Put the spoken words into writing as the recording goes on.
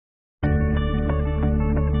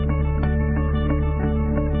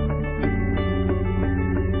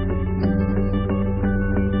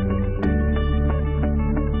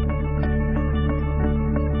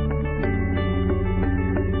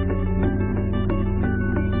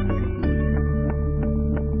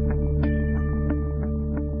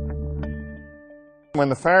when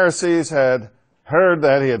the Pharisees had heard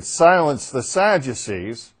that he had silenced the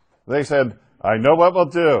Sadducees, they said, I know what we'll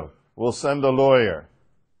do. We'll send a lawyer.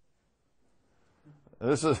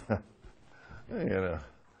 This is,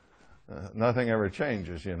 nothing ever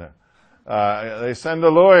changes, They send a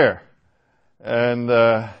lawyer. And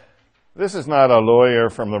this is not a lawyer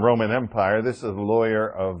from the Roman Empire. This is a lawyer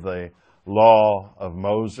of the law of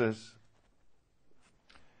Moses.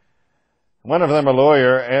 One of them, a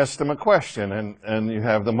lawyer, asked him a question, and you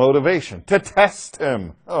have the motivation to test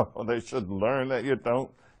him. Oh, they should learn that you don't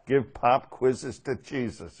give pop quizzes to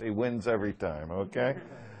Jesus. He wins every time, okay?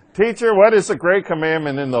 Teacher, what is the great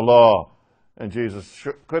commandment in the law? And Jesus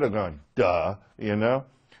could have gone, duh,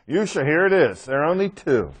 You shall hear it is. There are only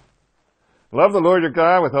two. Love the Lord your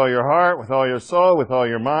God with all your heart, with all your soul, with all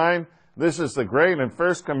your mind. This is the great and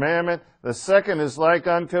first commandment. The second is like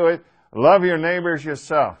unto it. Love your neighbors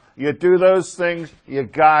yourself. You do those things, you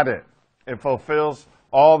got it. It fulfills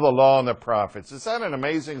all the law and the prophets. Is that an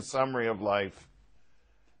amazing summary of life?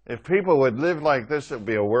 If people would live like this, it would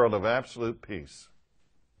be a world of absolute peace.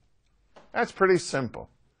 That's pretty simple.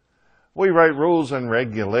 We write rules and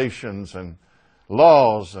regulations and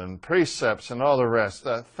laws and precepts and all the rest,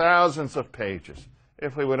 thousands of pages.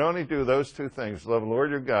 If we would only do those two things, love the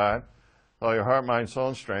Lord your God, with all your heart, mind, soul,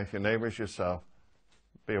 and strength, your neighbors, yourself,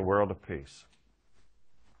 be a world of peace.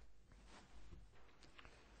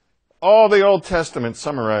 All the Old Testament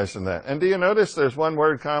summarized in that. And do you notice there's one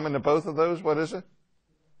word common to both of those? What is it?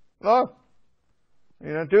 Love.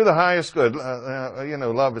 Do the highest good.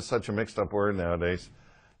 Love is such a mixed up word nowadays.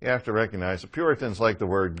 You have to recognize the Puritans like the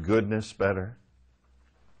word goodness better.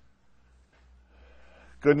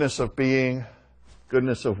 Goodness of being,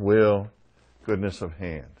 goodness of will, goodness of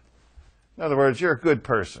hand. In other words, you're a good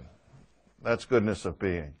person. That's goodness of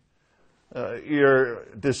being. Your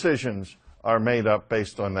decisions are made up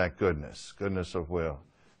based on that goodness of will.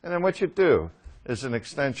 And then what you do is an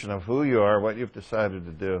extension of who you are, what you've decided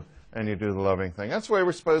to do, and you do the loving thing. That's the way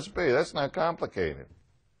we're supposed to be. That's not complicated.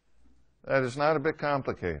 That is not a bit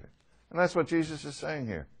complicated. And that's what Jesus is saying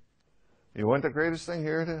here. You want the greatest thing?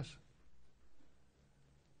 Here it is.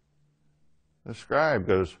 The scribe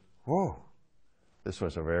goes, whoa, this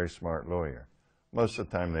was a very smart lawyer. Most of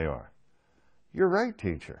the time they are. You're right,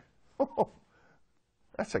 teacher. Oh,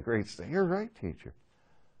 that's a great thing. You're right, teacher.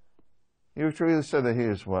 You truly said that he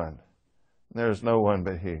is one. There is no one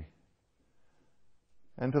but he.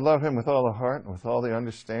 And to love him with all the heart, and with all the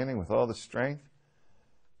understanding, with all the strength,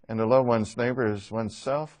 and to love one's neighbor as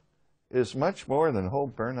oneself is much more than whole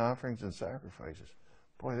burnt offerings and sacrifices.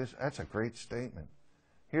 Boy, that's a great statement.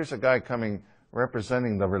 Here's a guy coming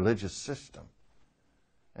representing the religious system.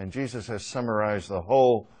 And Jesus has summarized the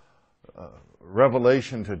whole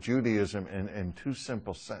revelation to Judaism in two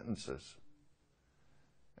simple sentences.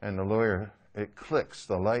 And the lawyer, it clicks,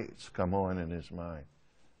 the lights come on in his mind.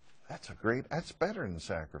 That's better than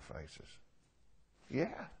sacrifices.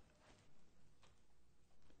 Yeah.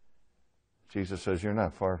 Jesus says, you're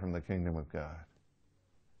not far from the kingdom of God.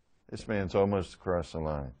 This man's almost across the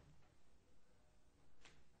line.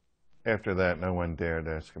 After that, no one dared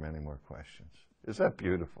ask him any more questions. Is that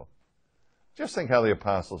beautiful? Just think how the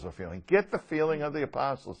apostles are feeling. Get the feeling of the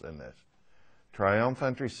apostles in this.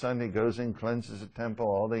 Triumphantry Sunday, goes in, cleanses the temple,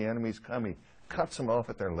 all the enemies come, he cuts them off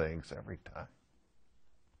at their legs every time.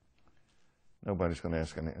 Nobody's going to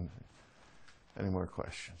ask any more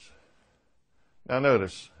questions. Now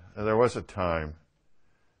notice, there was a time.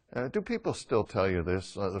 Do people still tell you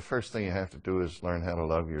this? The first thing you have to do is learn how to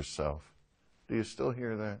love yourself. Do you still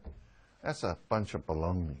hear that? That's a bunch of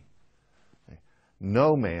baloney.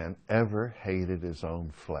 No man ever hated his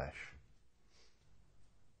own flesh.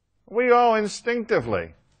 We all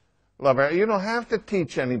instinctively love our... You don't have to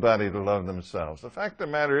teach anybody to love themselves. The fact of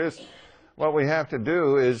the matter is, what we have to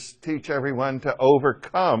do is teach everyone to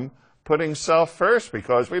overcome putting self first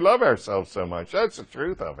because we love ourselves so much. That's the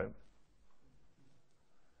truth of it.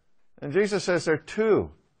 And Jesus says there are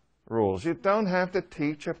two rules. You don't have to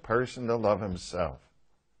teach a person to love himself.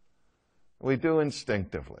 We do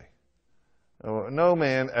instinctively. No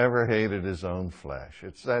man ever hated his own flesh.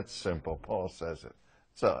 It's that simple. Paul says it.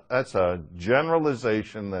 That's a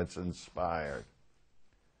generalization that's inspired.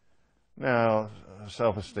 Now,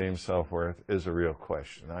 self-esteem, self-worth is a real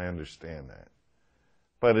question. I understand that.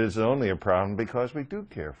 But it's only a problem because we do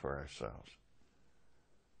care for ourselves.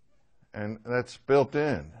 And that's built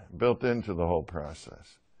into the whole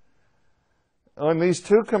process. On these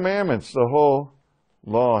two commandments, the whole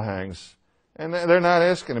law hangs. And they're not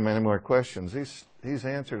asking him any more questions. He's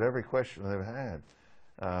answered every question they've had.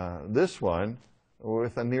 This one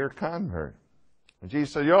with a near convert. And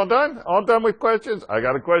Jesus said, you all done? All done with questions? I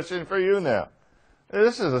got a question for you now.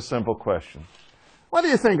 This is a simple question. What do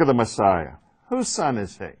you think of the Messiah? Whose son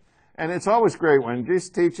is he? And it's always great when Jesus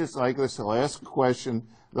teaches like this, he'll ask a question,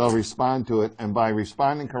 they'll respond to it, and by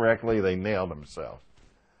responding correctly, they nail themselves.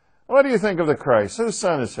 What do you think of the Christ? Whose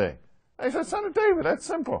son is he? They said, son of David. That's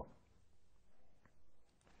simple.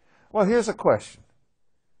 Well, here's a question.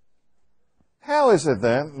 How is it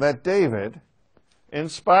then that David,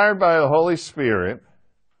 inspired by the Holy Spirit,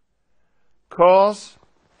 calls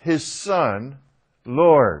his son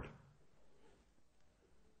Lord?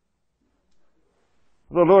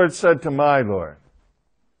 The Lord said to my Lord.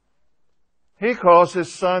 He calls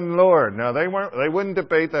his son Lord. Now, they wouldn't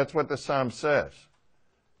debate that's what the psalm says.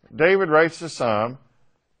 David writes the psalm,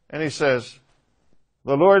 and he says,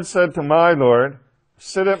 the Lord said to my Lord,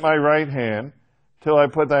 sit at my right hand till I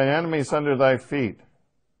put thy enemies under thy feet.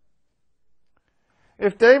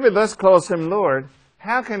 If David thus calls him Lord,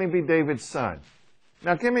 how can he be David's son?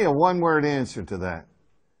 Now, give me a one-word answer to that.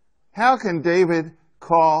 How can David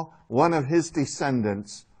call one of his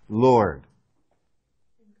descendants Lord?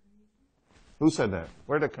 Who said that?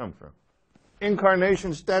 Where'd it come from?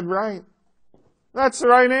 Incarnation's dead right. That's the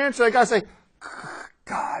right answer. They got to say,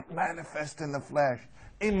 God manifest in the flesh.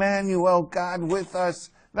 Emmanuel, God with us.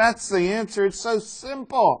 That's the answer. It's so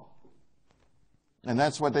simple. And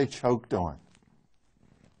that's what they choked on.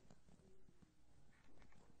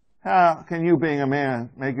 How can you, being a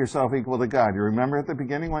man, make yourself equal to God? You remember at the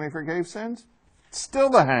beginning when he forgave sins? Still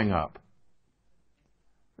the hang-up.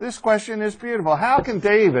 This question is beautiful. How can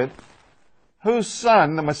David, whose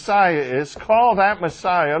son the Messiah is, call that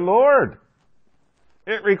Messiah Lord?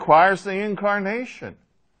 It requires the incarnation.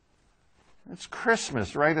 It's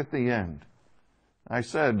Christmas right at the end. I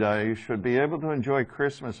said you should be able to enjoy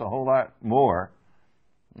Christmas a whole lot more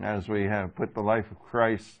as we have put the life of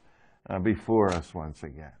Christ before us once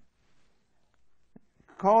again.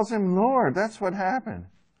 Calls him Lord. That's what happened.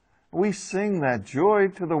 We sing that joy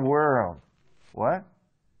to the world. What?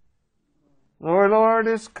 Lord, Lord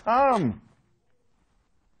is come.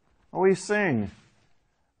 We sing,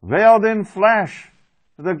 veiled in flesh,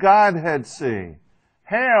 the Godhead see.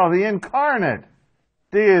 Hail the incarnate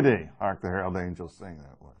deity. Hark the herald angels sing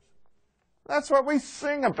that was. That's what we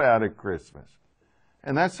sing about at Christmas.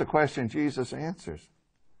 And that's the question Jesus answers.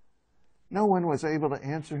 No one was able to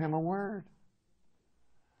answer him a word.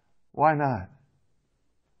 Why not?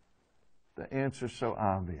 The answer's so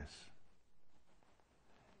obvious.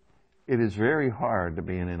 It is very hard to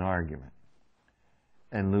be in an argument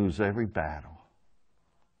and lose every battle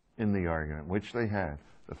in the argument, which they had.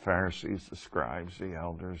 The Pharisees, the scribes, the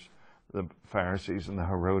elders, the Pharisees and the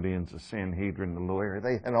Herodians, the Sanhedrin, the lawyer,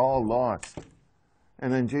 they had all lost.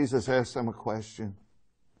 And then Jesus asked them a question,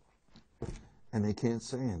 and they can't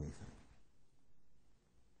say anything.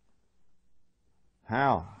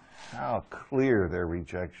 How clear their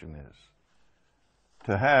rejection is.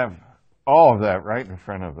 To have all of that right in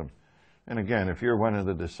front of them. And again, if you're one of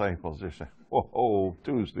the disciples, you say, whoa,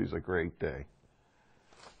 Tuesday's a great day.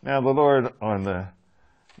 Now the Lord on the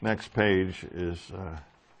next page is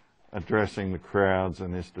addressing the crowds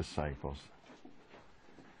and his disciples.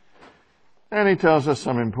 And he tells us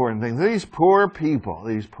some important things. These poor people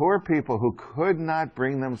who could not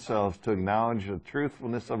bring themselves to acknowledge the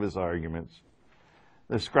truthfulness of his arguments,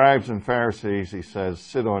 the scribes and Pharisees, he says,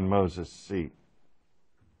 sit on Moses' seat.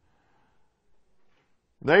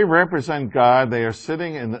 They represent God. They are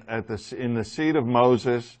sitting in the seat of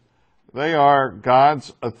Moses. They are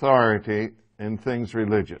God's authority in things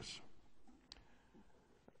religious.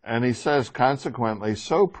 And he says, consequently,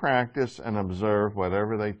 so practice and observe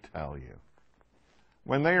whatever they tell you.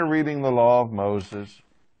 When they are reading the law of Moses,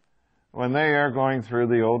 when they are going through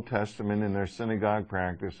the Old Testament in their synagogue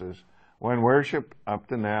practices, when worship up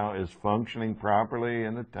to now is functioning properly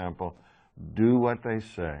in the temple, do what they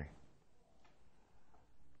say,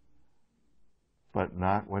 but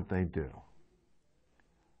not what they do.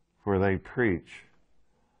 For they preach,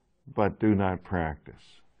 but do not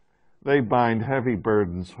practice. They bind heavy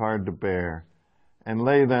burdens hard to bear, and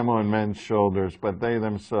lay them on men's shoulders, but they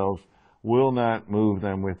themselves will not move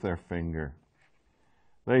them with their finger.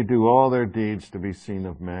 They do all their deeds to be seen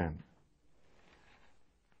of men.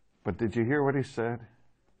 But did you hear what he said?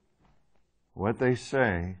 What they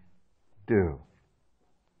say, do.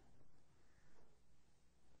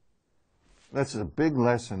 That's a big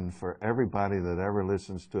lesson for everybody that ever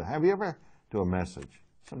listens to it. Have you ever, to a message,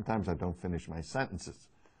 sometimes I don't finish my sentences.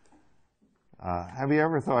 Have you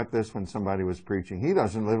ever thought this when somebody was preaching? He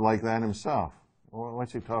doesn't live like that himself. Well,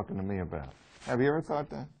 what's he talking to me about? Have you ever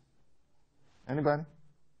thought that? Anybody?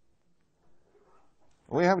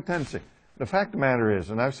 We have a tendency. The fact of the matter is,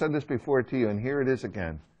 and I've said this before to you, and here it is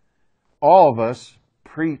again, all of us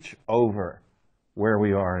preach over where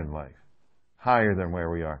we are in life, higher than where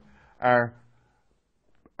we are.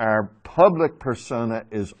 Our public persona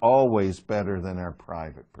is always better than our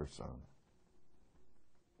private persona.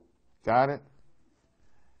 Got it?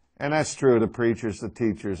 And that's true of the preachers, the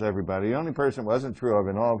teachers, everybody. The only person it wasn't true of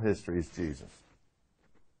in all of history is Jesus.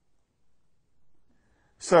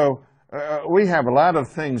 So we have a lot of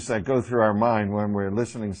things that go through our mind when we're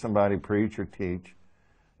listening to somebody preach or teach.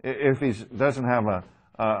 If he doesn't have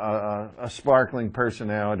a sparkling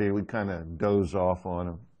personality, we kind of doze off on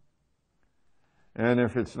him. And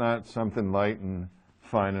if it's not something light and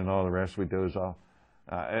fun and all the rest, we doze off.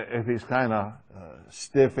 If he's kind of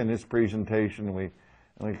stiff in his presentation, we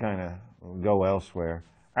kind of go elsewhere.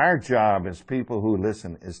 Our job as people who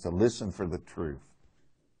listen is to listen for the truth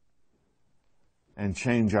and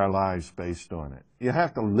change our lives based on it. You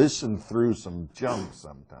have to listen through some junk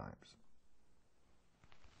sometimes.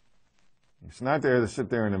 It's not there to sit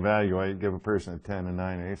there and evaluate, give a person a 10 and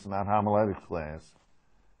 9. It's not homiletics class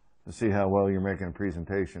to see how well you're making a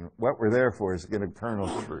presentation. What we're there for is to get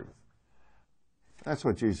eternal truth. That's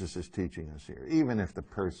what Jesus is teaching us here. Even if the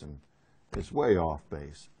person is way off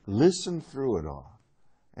base, listen through it all,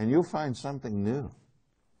 and you'll find something new,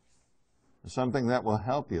 something that will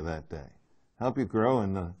help you that day, help you grow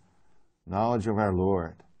in the knowledge of our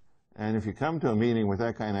Lord. And if you come to a meeting with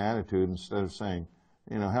that kind of attitude, instead of saying,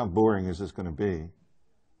 you know, how boring is this going to be?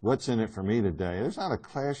 What's in it for me today? There's not a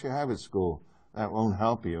class you have at school that won't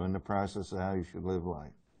help you in the process of how you should live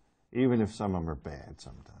life, even if some of them are bad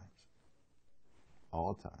sometimes.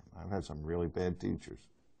 All the time. I've had some really bad teachers.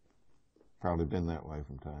 Probably been that way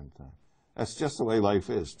from time to time. That's just the way life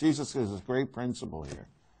is. Jesus gives us great principle here.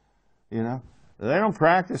 You know, they don't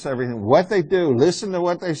practice everything. What they do, listen to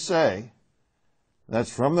what they say.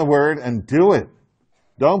 That's from the Word, and do it.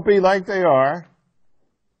 Don't be like they are.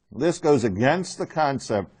 This goes against the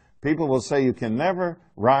concept. People will say you can never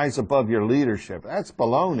rise above your leadership. That's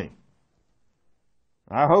baloney.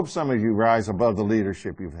 I hope some of you rise above the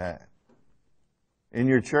leadership you've had. In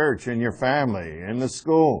your church, in your family, in the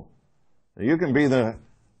school. You can be the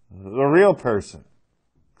real person,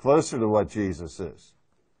 closer to what Jesus is.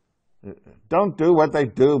 Don't do what they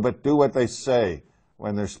do, but do what they say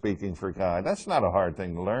when they're speaking for God. That's not a hard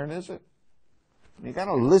thing to learn, is it? You got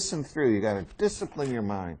to listen through. You got to discipline your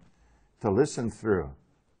mind to listen through.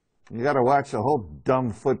 You got to watch a whole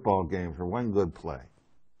dumb football game for one good play.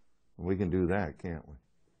 We can do that, can't we?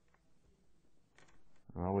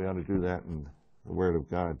 Well, we ought to do that in the Word of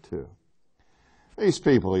God, too. These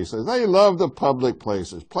people, he says, they love the public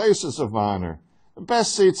places, places of honor, the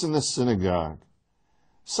best seats in the synagogue,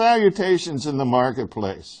 salutations in the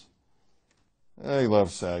marketplace. They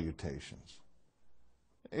love salutations.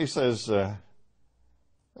 He says,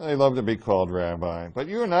 they love to be called rabbi, but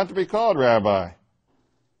you are not to be called rabbi,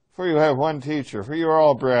 for you have one teacher, for you are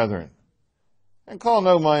all brethren. And call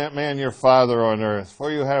no man your father on earth,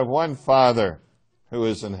 for you have one Father who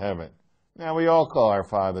is in heaven. Now, we all call our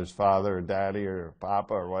fathers father or daddy or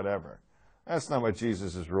papa or whatever. That's not what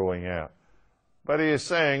Jesus is ruling out. But he is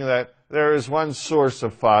saying that there is one source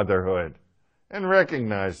of fatherhood. And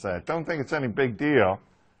recognize that. Don't think it's any big deal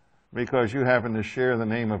because you happen to share the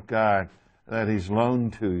name of God that he's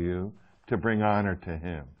loaned to you to bring honor to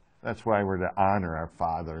him. That's why we're to honor our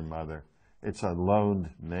father and mother. It's a loaned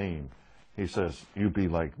name. He says, you be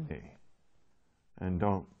like me. And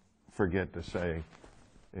don't forget to say,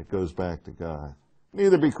 it goes back to God.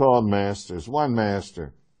 Neither be called masters, one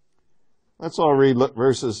master. Let's all read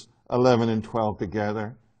verses 11 and 12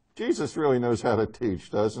 together. Jesus really knows how to teach,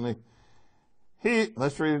 doesn't he?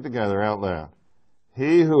 Let's read it together out loud.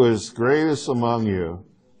 He who is greatest among you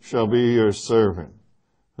shall be your servant.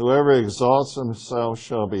 Whoever exalts himself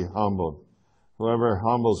shall be humbled. Whoever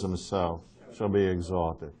humbles himself shall be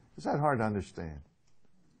exalted. Is that hard to understand?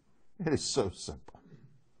 It is so simple.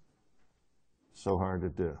 So hard to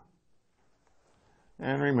do.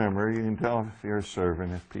 And remember, you can tell if you're a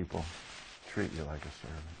servant if people treat you like a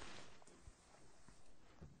servant.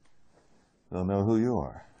 They'll know who you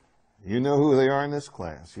are. You know who they are in this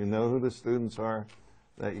class. You know who the students are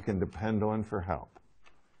that you can depend on for help.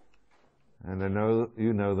 And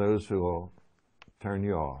you know those who will turn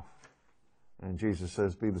you off. And Jesus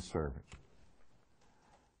says, be the servant.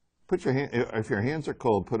 If your hands are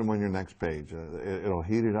cold, put them on your next page. It'll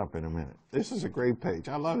heat it up in a minute. This is a great page.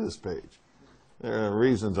 I love this page. There are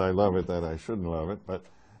reasons I love it that I shouldn't love it, but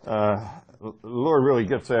the Lord really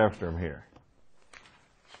gets after him here.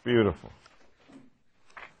 It's beautiful.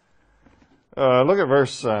 Look at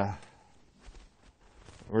verse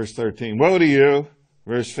 13. Woe to you.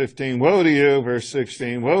 Verse 15. Woe to you. Verse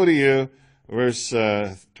 16. Woe to you. Verse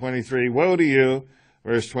 23. Woe to you.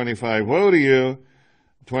 Verse 25, woe to you.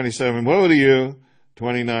 27, woe to you.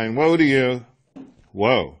 29, woe to you.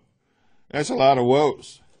 Woe. That's a lot of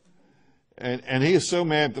woes. And he is so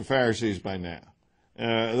mad at the Pharisees by now.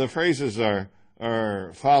 The phrases are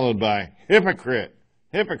followed by hypocrite,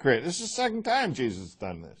 hypocrite. This is the second time Jesus has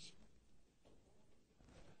done this.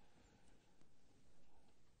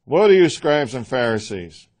 Woe to you, scribes and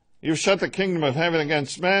Pharisees. You've shut the kingdom of heaven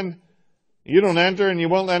against men. You don't enter and you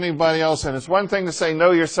won't let anybody else in. It's one thing to say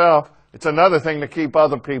no yourself. It's another thing to keep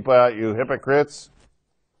other people out, you hypocrites.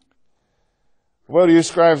 Woe to you,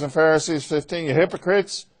 scribes and Pharisees, 15, you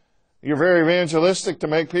hypocrites. You're very evangelistic to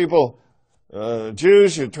make people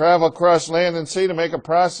Jews. You travel across land and sea to make a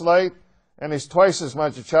proselyte, and he's twice as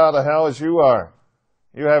much a child of hell as you are.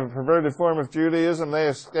 You have a perverted form of Judaism. They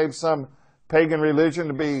escaped some pagan religion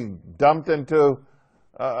to be dumped into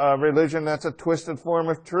a religion that's a twisted form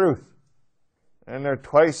of truth. And they're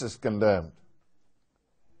twice as condemned.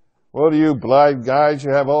 Woe to you, blind guides.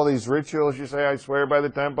 You have all these rituals. You say, I swear by the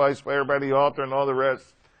temple, I swear by the altar, and all the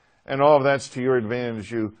rest. And all of that's to your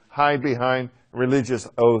advantage. You hide behind religious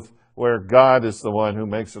oath where God is the one who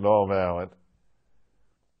makes it all valid.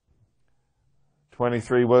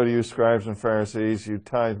 23, woe to you, scribes and Pharisees. You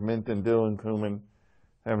tithe mint and dill and cumin,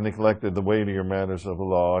 have neglected the weightier matters of the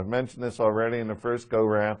law. I've mentioned this already in the first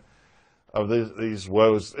go-round of these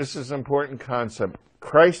woes. This is an important concept.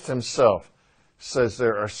 Christ himself says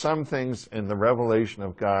there are some things in the revelation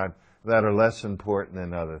of God that are less important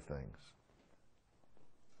than other things.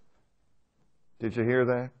 Did you hear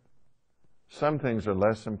that? Some things are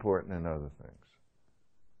less important than other things.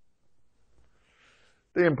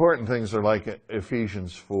 The important things are like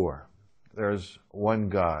Ephesians 4. There's one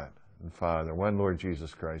God and Father, one Lord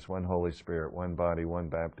Jesus Christ, one Holy Spirit, one body, one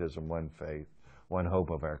baptism, one faith, one hope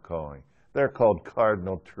of our calling. They're called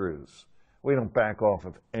cardinal truths. We don't back off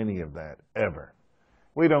of any of that, ever.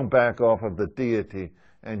 We don't back off of the deity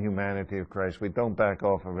and humanity of Christ. We don't back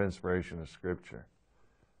off of inspiration of Scripture.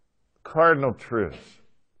 Cardinal truths.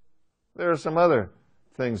 There are some other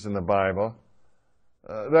things in the Bible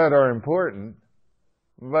that are important,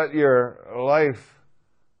 but your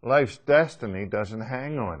life's destiny doesn't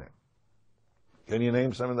hang on it. Can you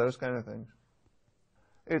name some of those kind of things?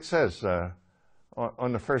 It says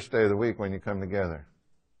on the first day of the week when you come together.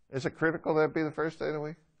 Is it critical that it be the first day of the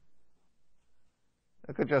week?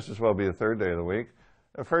 It could just as well be the third day of the week.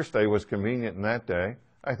 The first day was convenient in that day.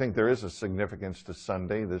 I think there is a significance to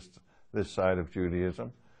Sunday, this side of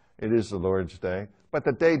Judaism. It is the Lord's day. But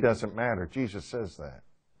the day doesn't matter. Jesus says that.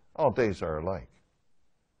 All days are alike.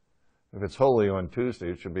 If it's holy on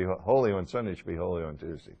Tuesday, it should be holy on Sunday, it should be holy on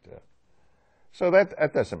Tuesday too. So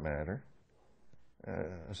that doesn't matter.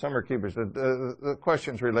 Summer keepers, the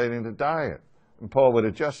questions relating to diet. And Paul would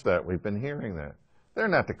adjust that. We've been hearing that. They're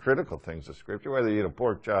not the critical things of Scripture, whether you eat a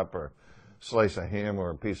pork chop or a slice of ham or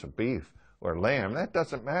a piece of beef or lamb. That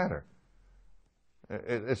doesn't matter.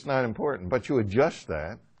 It's not important. But you adjust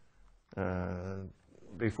that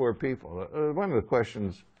before people. One of the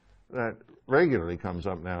questions that regularly comes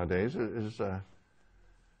up nowadays is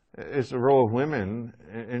the role of women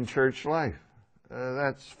in church life.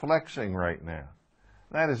 That's flexing right now.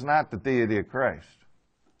 That is not the deity of Christ.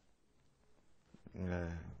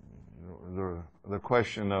 The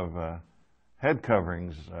question of head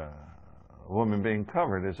coverings, a woman being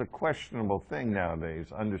covered, is a questionable thing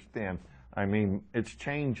nowadays. Understand, I mean, it's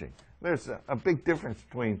changing. There's a big difference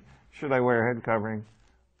between should I wear a head covering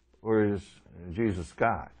or is Jesus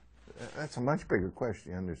God? That's a much bigger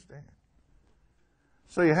question, you understand.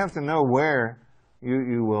 So you have to know where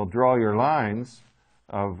you will draw your lines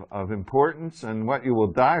of importance and what you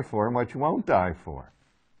will die for and what you won't die for.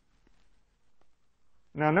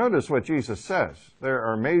 Now notice what Jesus says. There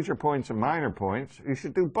are major points and minor points. You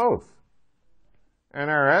should do both. And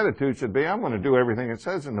our attitude should be, I'm going to do everything it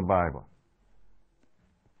says in the Bible.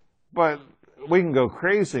 But we can go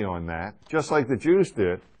crazy on that, just like the Jews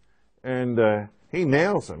did. And he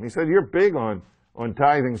nails them. He said, you're big on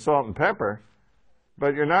tithing salt and pepper,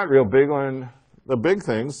 but you're not real big on the big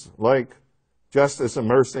things like justice and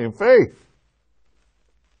mercy and faith.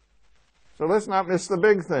 So let's not miss the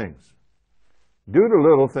big things. Do the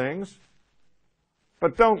little things,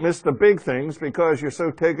 but don't miss the big things because you're so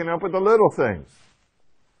taken up with the little things.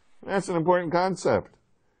 That's an important concept.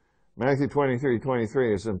 Matthew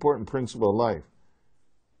 23:23 is an important principle of life.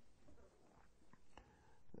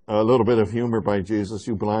 A little bit of humor by Jesus,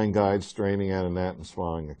 you blind guides straining at a gnat and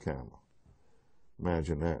swallowing a camel.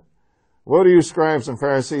 Imagine that. Woe to you, scribes and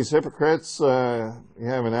Pharisees, hypocrites. You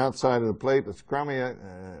have an outside of the plate that's crummy,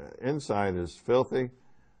 inside is filthy.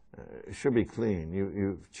 It should be clean.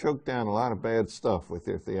 You've choked down a lot of bad stuff with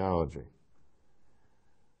your theology.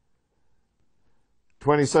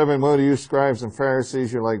 27, woe to you, scribes and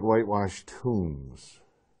Pharisees, you're like whitewashed tombs.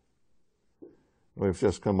 We've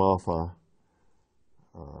just come off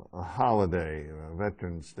a holiday, a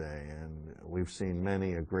Veterans Day, and we've seen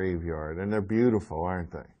many a graveyard, and they're beautiful,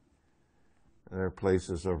 aren't they? They're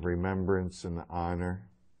places of remembrance and honor,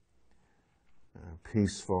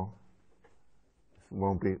 peaceful.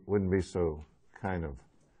 Wouldn't be so kind of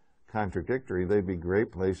contradictory. They'd be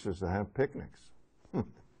great places to have picnics.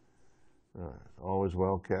 Always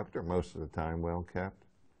well kept, or most of the time well kept.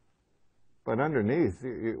 But underneath,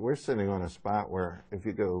 we're sitting on a spot where if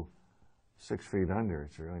you go 6 feet under,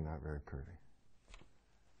 it's really not very pretty.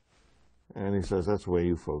 And he says, that's the way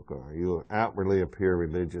you folk are. You outwardly appear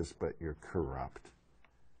religious, but you're corrupt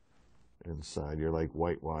inside. You're like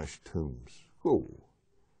whitewashed tombs. Ooh.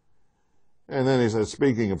 And then he says,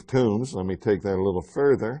 speaking of tombs, let me take that a little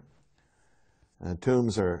further.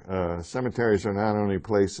 Cemeteries are not only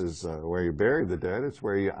places where you bury the dead, it's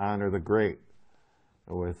where you honor the great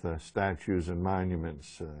with statues and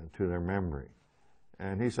monuments to their memory.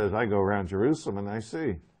 And he says, I go around Jerusalem and I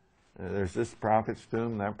see there's this prophet's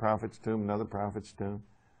tomb, that prophet's tomb, another prophet's tomb.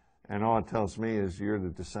 And all it tells me is you're the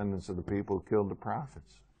descendants of the people who killed the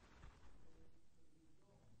prophets.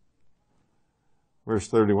 Verse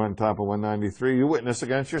 31, top of 193, you witness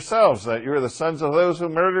against yourselves that you are the sons of those who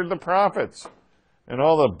murdered the prophets. And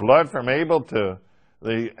all the blood from Abel to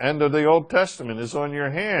the end of the Old Testament is on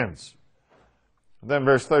your hands. Then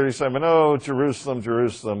verse 37, oh, Jerusalem,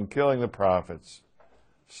 Jerusalem, killing the prophets,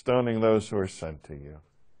 stoning those who are sent to you.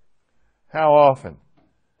 How often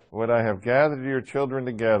would I have gathered your children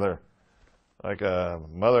together like a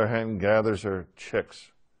mother hen gathers her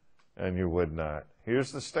chicks, and you would not.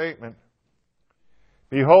 Here's the statement.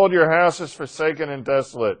 Behold, your house is forsaken and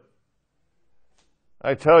desolate.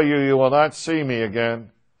 I tell you, you will not see me again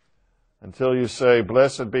until you say,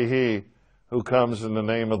 blessed be he who comes in the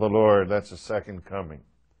name of the Lord. That's the second coming,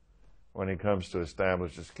 when he comes to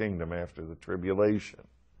establish his kingdom after the tribulation.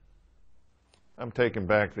 I'm taking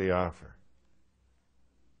back the offer.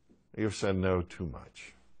 You've said no too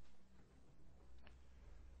much.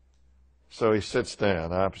 So he sits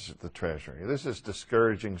down opposite the treasury. This is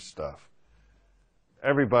discouraging stuff.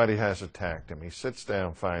 Everybody has attacked him. He sits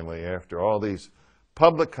down finally after all these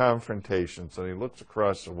public confrontations, and he looks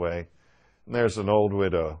across the way, and there's an old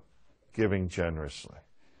widow giving generously.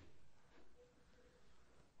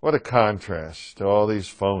 What a contrast to all these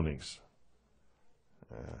phonies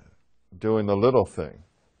doing the little thing.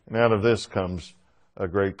 And out of this comes a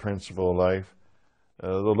great principle of life.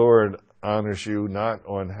 The Lord honors you not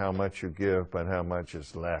on how much you give, but how much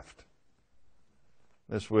is left.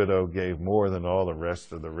 This widow gave more than all the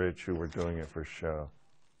rest of the rich who were doing it for show.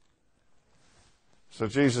 So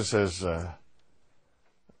Jesus has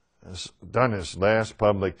done his last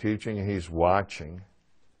public teaching. He's watching,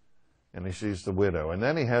 and he sees the widow. And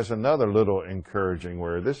then he has another little encouraging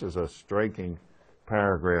word. This is a striking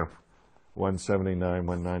paragraph, 179,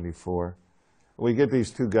 194. We get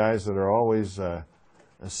these two guys that are always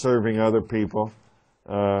serving other people.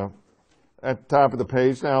 At the top of the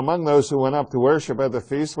page, now among those who went up to worship at the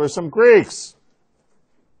feast were some Greeks.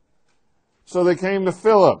 So they came to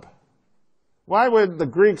Philip. Why would the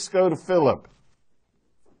Greeks go to Philip?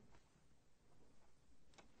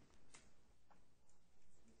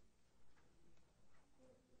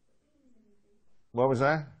 What was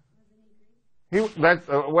that?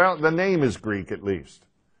 Well, the name is Greek at least.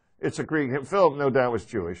 It's a Greek. Philip, no doubt, was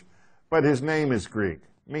Jewish, but his name is Greek.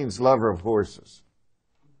 It means lover of horses.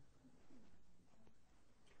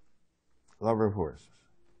 Lover of horses.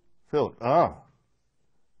 Philip. Oh.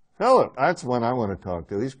 Philip, that's one I want to talk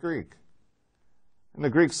to. He's Greek. And the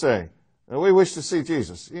Greeks say, we wish to see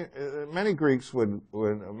Jesus. Many Greeks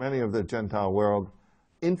many of the Gentile world,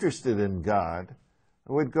 interested in God,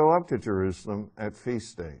 would go up to Jerusalem at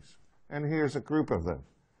feast days. And here's a group of them.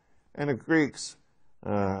 And the Greeks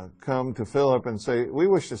come to Philip and say, we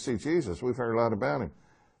wish to see Jesus. We've heard a lot about him.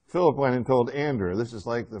 Philip went and told Andrew. This is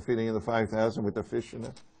like the feeding of the 5,000 with the fish in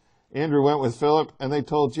it. Andrew went with Philip, and they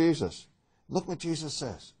told Jesus. Look what Jesus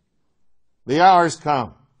says. The hour's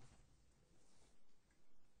come.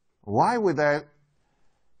 Why would that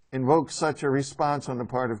invoke such a response on the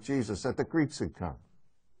part of Jesus that the Greeks had come?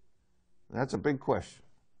 That's a big question.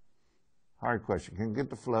 Hard question. Can you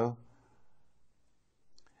get the flow?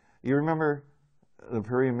 You remember the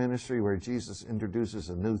Berean ministry where Jesus introduces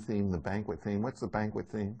a new theme, the banquet theme. What's the banquet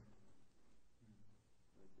theme?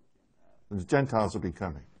 The Gentiles will be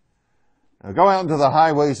coming. Now go out into the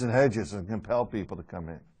highways and hedges and compel people to come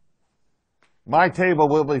in. My table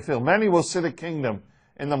will be filled. Many will sit at kingdom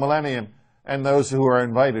in the millennium, and those who are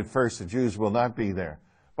invited first, the Jews, will not be there.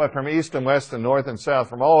 but from east and west and north and south,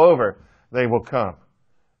 from all over, they will come.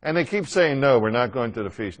 And they keep saying, no, we're not going to the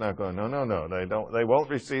feast, not going. No, no, no, they won't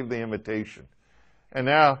receive the invitation. And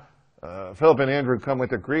now, Philip and Andrew come with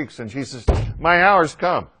the Greeks, and Jesus says, my hour's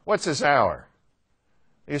come. What's his hour?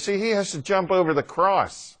 You see, he has to jump over the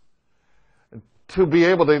cross to be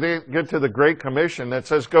able to get to the Great Commission that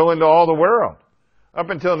says, go into all the world. Up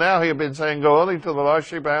until now, he had been saying, go only to the lost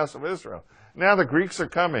sheep of the house of Israel. Now the Greeks are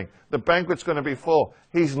coming. The banquet's going to be full.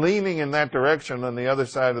 He's leaning in that direction on the other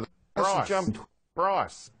side of the cross. Jump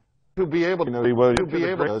cross. To be able to be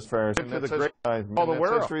able to, as far as into the great all the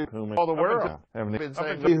world, all the world. Haven't been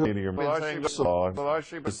saying the lost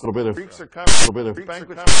sheep. It's a little bit of Greeks are coming. A little bit of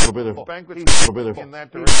banquet. A little bit of banquet. A little bit of in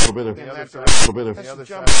that direction. A little bit of the other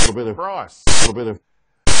side. A little bit of cross. A little bit of.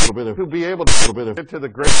 To be able to get to the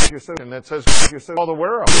great and that says all the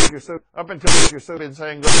world. Up until you're been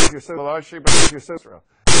saying the lost sheep of Israel.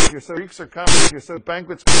 Greeks are coming.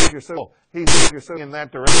 Banquets. He's in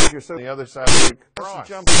that direction. The other side. Cross.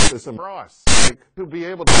 Jump cross. To be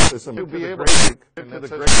able to get to the great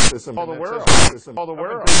all the world. All the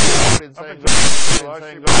world. Been saying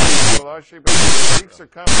the lost sheep. Greeks are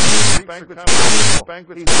coming.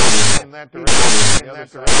 Banquets. In that direction. The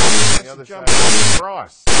other side.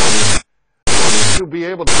 Cross. To be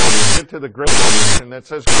able to get to the great commission that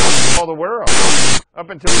says all the world. Up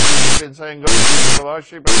until you've been saying the lost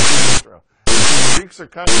sheep of Israel. Greeks are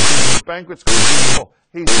coming. Banquets.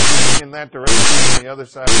 He's in that direction. The other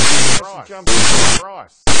side. Cross. Jump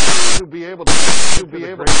cross. To be able to get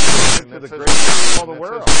to the great all the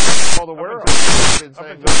world. All the world.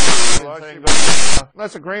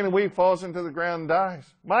 Unless a grain of wheat falls into the ground and dies.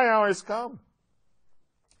 My hour has come.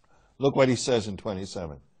 Look what he says in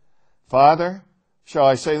 27. Father, shall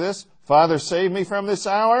I say this? Father, save me from this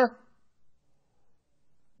hour?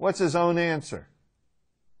 What's his own answer?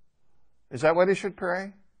 Is that what he should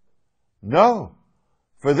pray? No.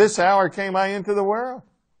 For this hour came I into the world.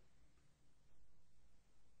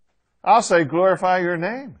 I'll say, glorify your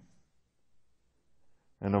name.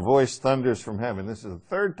 And a voice thunders from heaven. This is the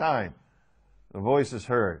third time the voice is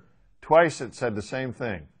heard. Twice it said the same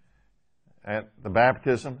thing. At the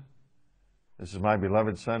baptism, this is my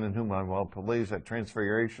beloved Son in whom I'm well pleased. At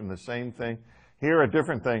Transfiguration, the same thing. Here, a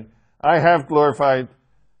different thing. I have glorified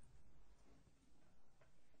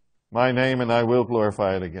my name, and I will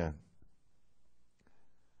glorify it again.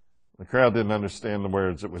 The crowd didn't understand the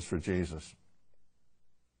words. It was for Jesus.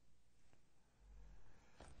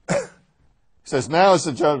 He says, now is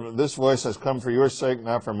the judgment. This voice has come for your sake,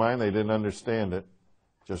 not for mine. They didn't understand it.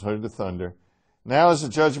 Just heard the thunder. Now is the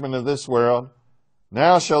judgment of this world.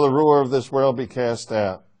 Now shall the ruler of this world be cast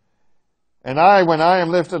out. And I, when I am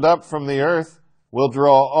lifted up from the earth, will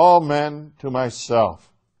draw all men to myself.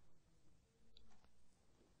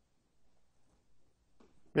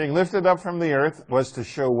 Being lifted up from the earth was to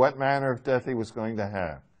show what manner of death he was going to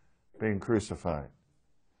have, being crucified.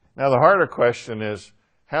 Now the harder question is,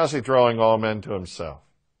 how's he drawing all men to himself?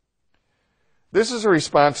 This is a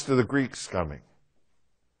response to the Greeks coming.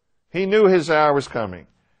 He knew his hour was coming.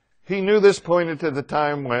 He knew this pointed to the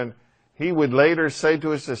time when he would later say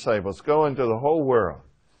to his disciples, go into the whole world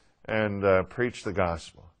and preach the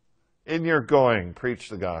gospel. In your going, preach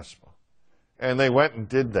the gospel. And they went and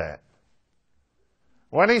did that.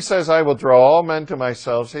 When he says, I will draw all men to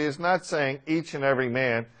myself, he is not saying each and every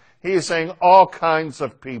man. He is saying all kinds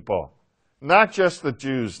of people, not just the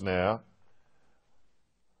Jews now.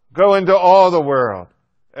 Go into all the world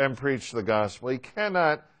and preach the gospel. He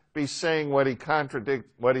cannot be saying what he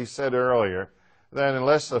said earlier, that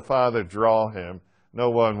unless the Father draw him, no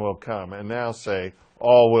one will come. And now say,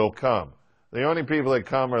 all will come. The only people that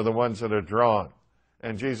come are the ones that are drawn.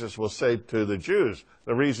 And Jesus will say to the Jews,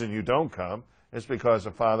 the reason you don't come is because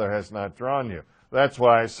the Father has not drawn you. That's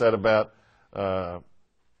why I said about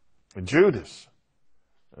Judas,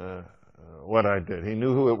 what I did. He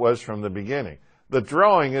knew who it was from the beginning. The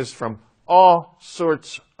drawing is from all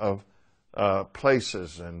sorts of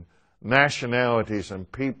places and nationalities and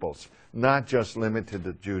peoples, not just limited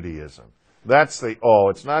to Judaism. That's the all.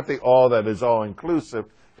 It's not the all that is all-inclusive.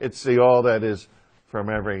 It's the all that is from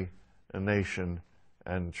every nation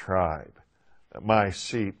and tribe. My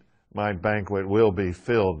seat, my banquet will be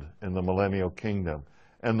filled in the millennial kingdom,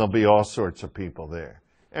 and there'll be all sorts of people there.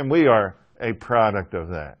 And we are a product of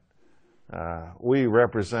that. We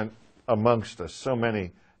represent amongst us so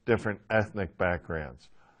many different ethnic backgrounds.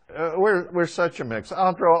 We're such a mix.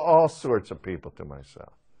 I'll draw all sorts of people to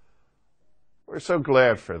myself. We're so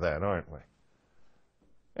glad for that, aren't we?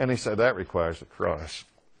 And he said that requires a cross,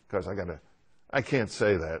 because I can't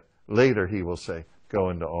say that. Later he will say, go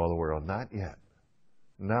into all the world. Not yet.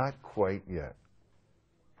 Not quite yet.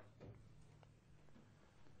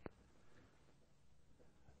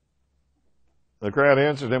 The crowd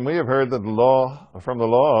answered him, "We have heard that from the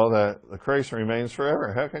law that the Christ remains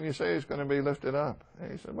forever. How can you say he's going to be lifted up?"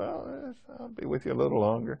 And he said, "Well, I'll be with you a little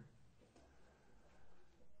longer."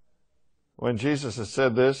 When Jesus had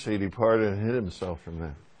said this, he departed and hid himself from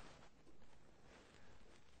them.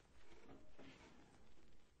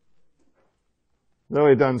 Though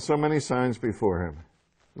he had done so many signs before him.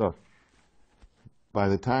 Look, by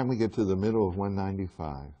the time we get to the middle of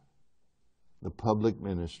 195, the public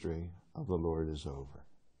ministry of the Lord is over.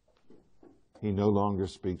 He no longer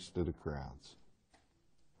speaks to the crowds.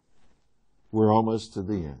 We're almost to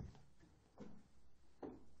the end.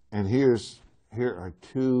 And here are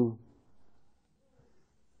two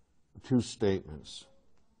statements.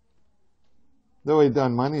 Though he had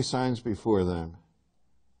done many signs before them,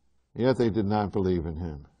 yet they did not believe in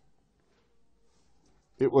him.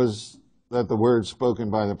 It was that the word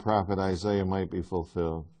spoken by the prophet Isaiah might be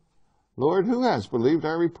fulfilled. "Lord, who has believed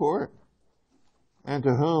our report? And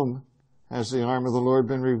to whom has the arm of the Lord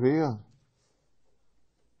been revealed?"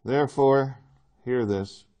 Therefore, hear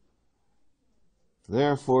this,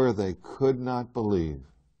 therefore they could not believe.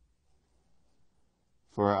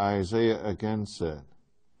 For Isaiah again said,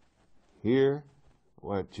 hear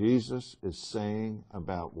what Jesus is saying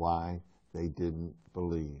about why they didn't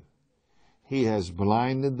believe. He has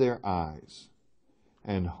blinded their eyes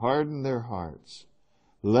and hardened their hearts,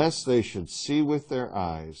 lest they should see with their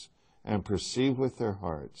eyes and perceive with their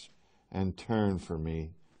hearts and turn for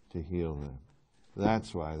me to heal them.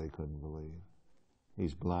 That's why they couldn't believe.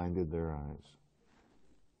 He's blinded their eyes.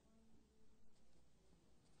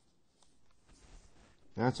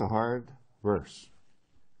 That's a hard verse.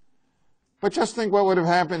 But just think what would have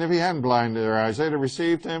happened if he hadn't blinded their eyes. They'd have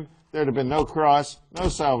received him. There'd have been no cross, no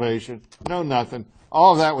salvation, no nothing.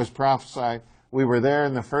 All of that was prophesied. We were there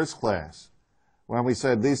in the first class when we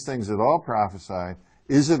said these things are all prophesied.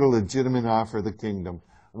 Is it a legitimate offer of the kingdom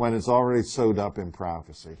when it's already sewed up in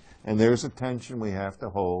prophecy? And there's a tension we have to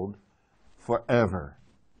hold forever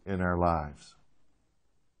in our lives.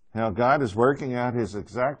 How God is working out his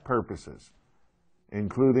exact purposes,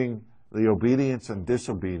 including the obedience and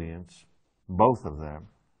disobedience, both of them,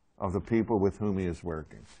 of the people with whom he is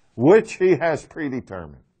working, which he has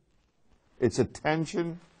predetermined. It's a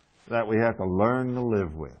tension that we have to learn to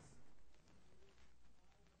live with.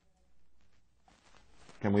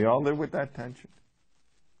 Can we all live with that tension?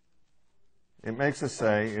 It makes us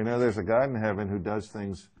say, there's a God in heaven who does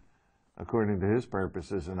things according to his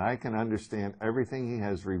purposes, and I can understand everything he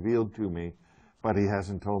has revealed to me, but he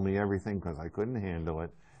hasn't told me everything because I couldn't handle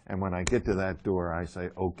it. And when I get to that door, I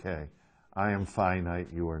say, okay, I am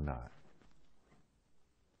finite, you are not.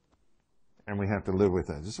 And we have to live with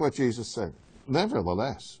that. This is what Jesus said.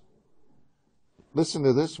 Nevertheless, listen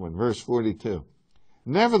to this one, verse 42.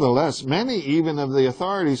 Nevertheless, many even of the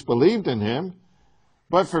authorities believed in him,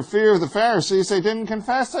 but for fear of the Pharisees, they didn't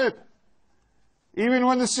confess it. Even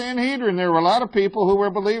when the Sanhedrin, there were a lot of people who were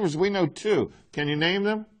believers. We know two. Can you name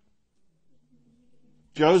them?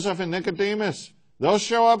 Joseph and Nicodemus. They'll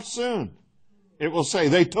show up soon. It will say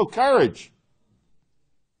they took courage.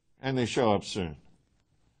 And they show up soon.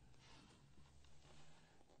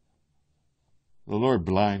 The Lord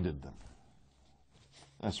blinded them.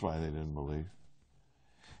 That's why they didn't believe.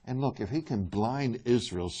 And look, if he can blind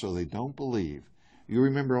Israel so they don't believe, you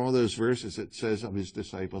remember all those verses it says of his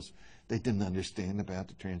disciples, they didn't understand about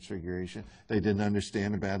the transfiguration. They didn't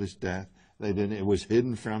understand about his death. It was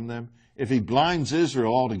hidden from them. If he blinds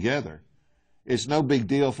Israel altogether, it's no big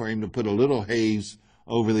deal for him to put a little haze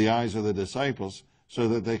over the eyes of the disciples so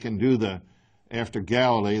that they can do after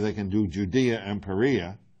Galilee, they can do Judea and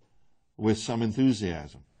Perea with some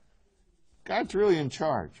enthusiasm. God's really in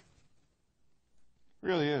charge.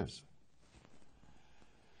 Really is.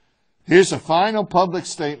 Here's a final public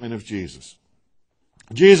statement of Jesus.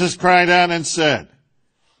 Jesus cried out and said,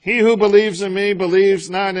 "He who believes in me believes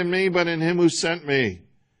not in me, but in him who sent me.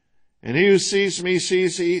 And he who sees me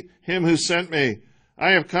sees him who sent me.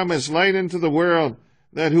 I have come as light into the world,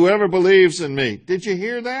 that whoever believes in me." Did you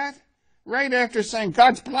hear that? Right after saying,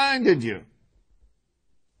 God's blinded you.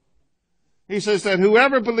 He says that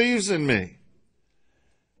whoever believes in me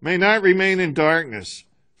may not remain in darkness.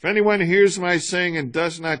 If anyone hears my saying and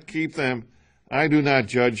does not keep them, I do not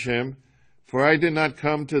judge him, for I did not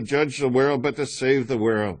come to judge the world, but to save the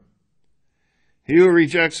world. He who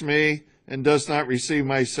rejects me and does not receive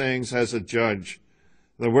my sayings has a judge.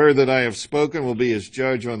 The word that I have spoken will be his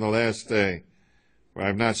judge on the last day. For I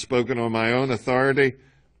have not spoken on my own authority,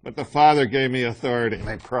 but the Father gave me authority. And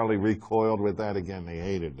they probably recoiled with that again. They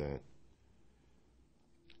hated that.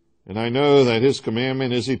 And I know that his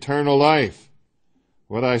commandment is eternal life.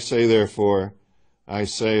 What I say, therefore, I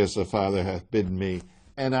say as the Father hath bidden me,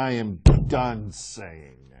 and I am done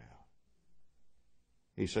saying now.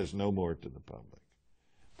 He says no more to the public.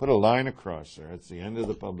 Put a line across there. It's the end of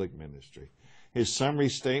the public ministry. His summary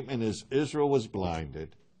statement is, Israel was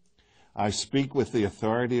blinded. I speak with the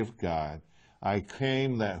authority of God. I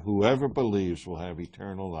came that whoever believes will have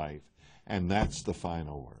eternal life. And that's the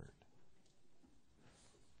final word.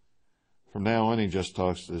 From now on, he just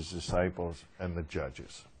talks to his disciples and the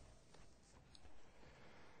judges.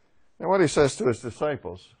 Now, what he says to his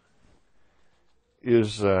disciples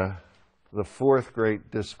is the fourth great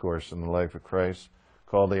discourse in the life of Christ,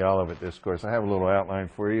 called the Olivet Discourse. I have a little outline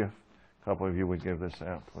for you. A couple of you would give this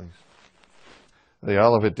out, please. The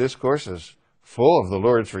Olivet Discourse is full of the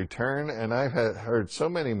Lord's return, and I've heard so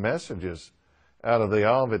many messages out of the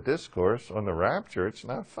Olivet Discourse on the rapture. It's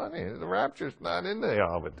not funny. The rapture's not in the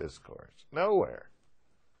Olivet Discourse. Nowhere.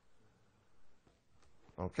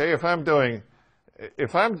 Okay, if I'm doing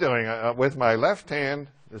with my left hand,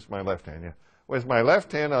 this is my left hand, yeah. With my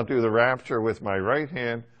left hand, I'll do the rapture. With my right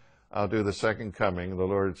hand, I'll do the second coming, the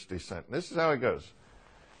Lord's descent. And this is how it goes.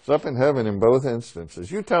 It's up in heaven in both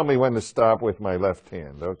instances. You tell me when to stop with my left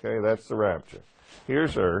hand, okay? That's the rapture.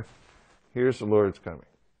 Here's earth. Here's the Lord's coming.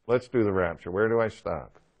 Let's do the rapture. Where do I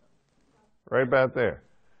stop? Right about there.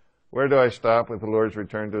 Where do I stop with the Lord's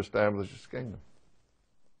return to establish his kingdom?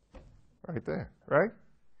 Right there, right?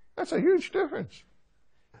 That's a huge difference.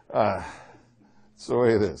 That's the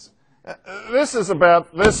way it is. This is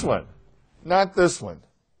about this one, not this one.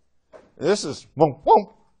 This is, boom, boom.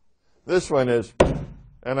 This one is,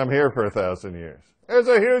 and I'm here for 1,000 years. There's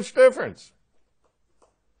a huge difference.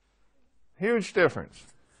 Huge difference.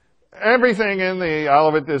 Everything in the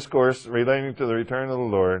Olivet Discourse relating to the return of the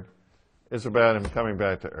Lord is about him coming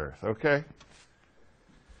back to earth, okay?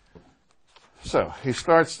 So, he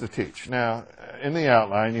starts to teach. Now, in the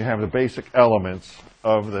outline, you have the basic elements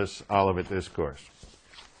of this Olivet Discourse.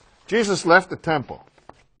 Jesus left the temple.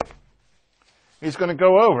 He's going to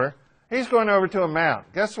go over. He's going over to a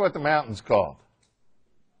mount. Guess what the mountain's called?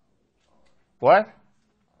 What?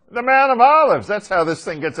 The Mount of Olives. That's how this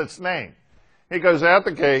thing gets its name. He goes out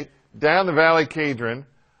the gate, down the Valley Kidron,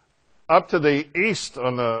 up to the east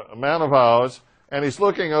on the Mount of Olives, and he's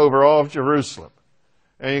looking over all of Jerusalem.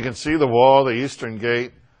 And you can see the wall, the eastern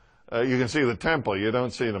gate. You can see the temple. You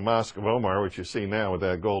don't see the Mosque of Omar, which you see now with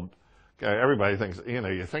that gold. Everybody thinks,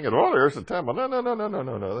 you think, oh, there's the temple.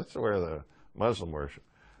 No. That's where the Muslim worship.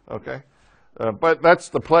 Okay? But that's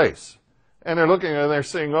the place. And they're looking and they're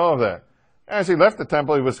seeing all of that. As he left the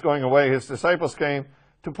temple, he was going away. His disciples came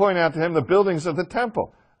to point out to him the buildings of the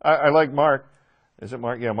temple. I like Mark. Is it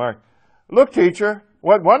Mark? Yeah, Mark. Look, teacher,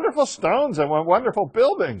 what wonderful stones and what wonderful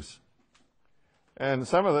buildings. And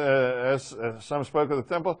some spoke of the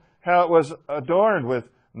temple, how it was adorned with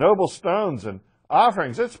noble stones and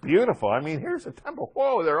offerings. It's beautiful. I mean, here's the temple.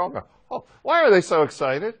 Whoa, they're all going, oh, why are they so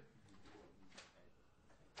excited?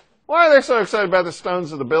 Why are they so excited about the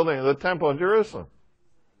stones of the building of the temple in Jerusalem?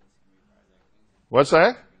 What's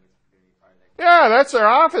that? Yeah, that's their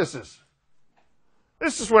offices.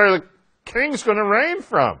 This is where the king's going to reign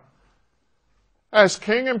from. As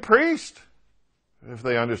king and priest, if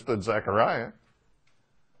they understood Zechariah.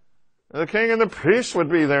 The king and the priest would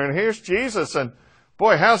be there, and here's Jesus, and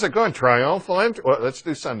boy, how's it going? Triumphal entry. Well, let's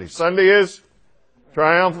do Sunday. Sunday is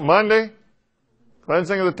triumphal. Monday,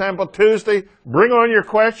 cleansing of the temple. Tuesday, bring on your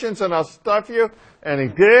questions, and I'll stuff you. And he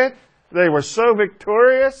did. They were so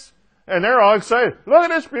victorious, and they're all excited. Look at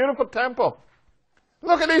this beautiful temple.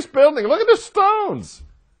 Look at these buildings. Look at the stones.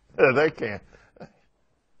 They can't.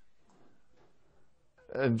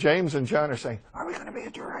 And James and John are saying, are we going to be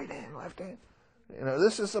at your right hand, left hand?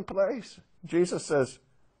 This is the place. Jesus says,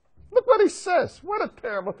 look what he says. What a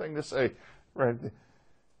terrible thing to say. Right?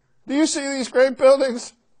 Do you see these great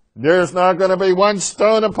buildings? There's not going to be one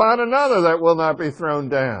stone upon another that will not be thrown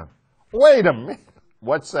down. Wait a minute.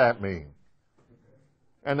 What's that mean?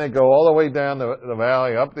 And they go all the way down the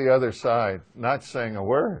valley, up the other side, not saying a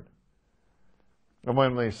word. And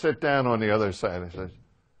when they sit down on the other side, they say,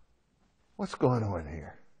 what's going on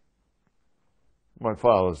here? What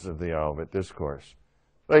follows of the Olivet Discourse?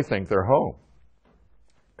 They think they're home.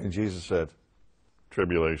 And Jesus said,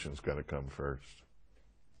 tribulation's going to come first.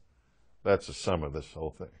 That's the sum of this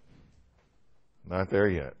whole thing. Not there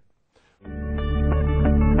yet.